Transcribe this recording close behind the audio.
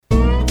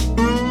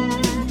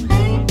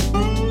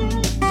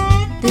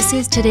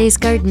This is today's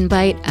Garden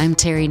Bite. I'm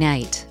Terry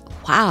Knight.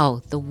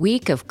 Wow, the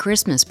week of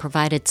Christmas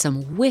provided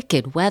some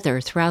wicked weather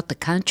throughout the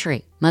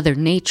country. Mother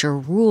Nature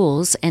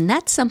rules, and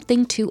that's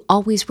something to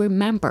always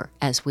remember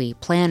as we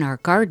plan our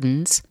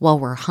gardens while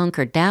we're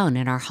hunkered down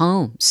in our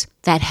homes.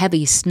 That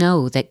heavy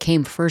snow that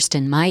came first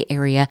in my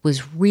area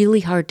was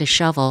really hard to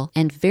shovel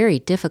and very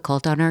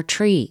difficult on our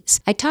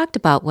trees. I talked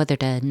about whether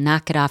to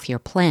knock it off your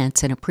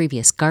plants in a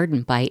previous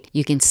Garden Bite.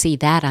 You can see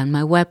that on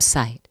my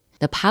website.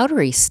 The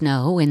powdery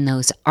snow in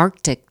those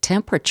Arctic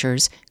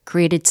temperatures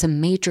created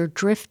some major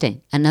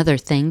drifting, another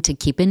thing to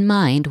keep in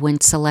mind when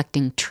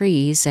selecting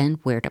trees and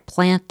where to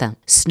plant them.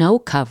 Snow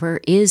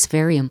cover is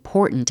very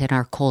important in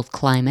our cold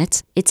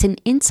climates. It's an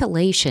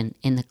insulation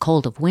in the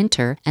cold of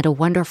winter and a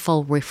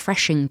wonderful,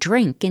 refreshing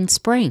drink in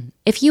spring.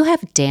 If you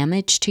have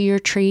damage to your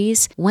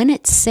trees, when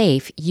it's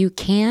safe, you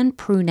can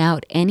prune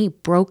out any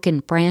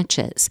broken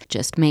branches.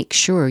 Just make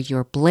sure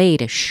your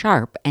blade is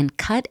sharp and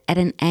cut at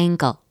an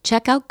angle.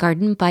 Check out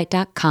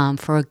gardenbite.com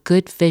for a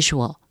good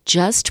visual.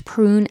 Just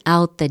prune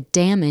out the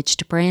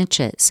damaged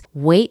branches.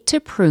 Wait to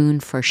prune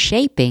for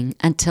shaping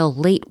until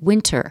late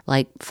winter,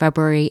 like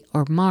February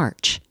or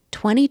March.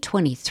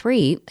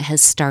 2023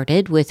 has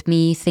started with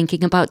me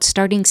thinking about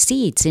starting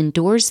seeds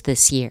indoors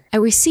this year. I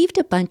received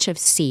a bunch of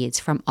seeds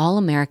from All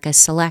America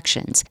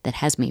Selections that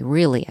has me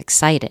really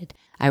excited.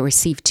 I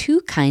received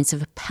 2 kinds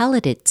of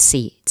pelleted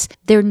seeds.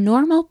 They're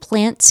normal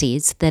plant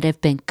seeds that have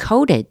been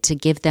coated to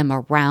give them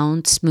a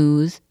round,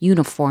 smooth,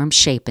 uniform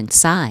shape and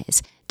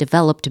size.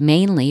 Developed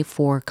mainly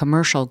for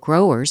commercial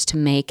growers to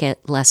make it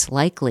less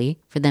likely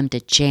for them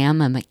to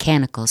jam a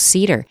mechanical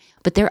seeder.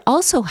 But they're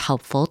also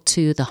helpful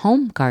to the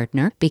home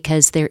gardener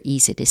because they're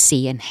easy to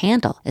see and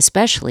handle,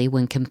 especially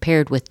when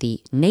compared with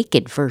the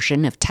naked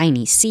version of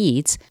tiny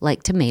seeds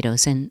like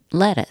tomatoes and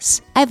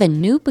lettuce. I have a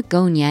new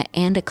begonia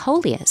and a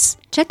coleus.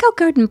 Check out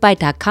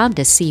gardenbite.com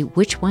to see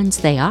which ones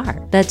they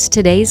are. That's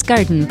today's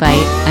Garden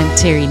Bite. I'm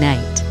Terry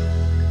Knight.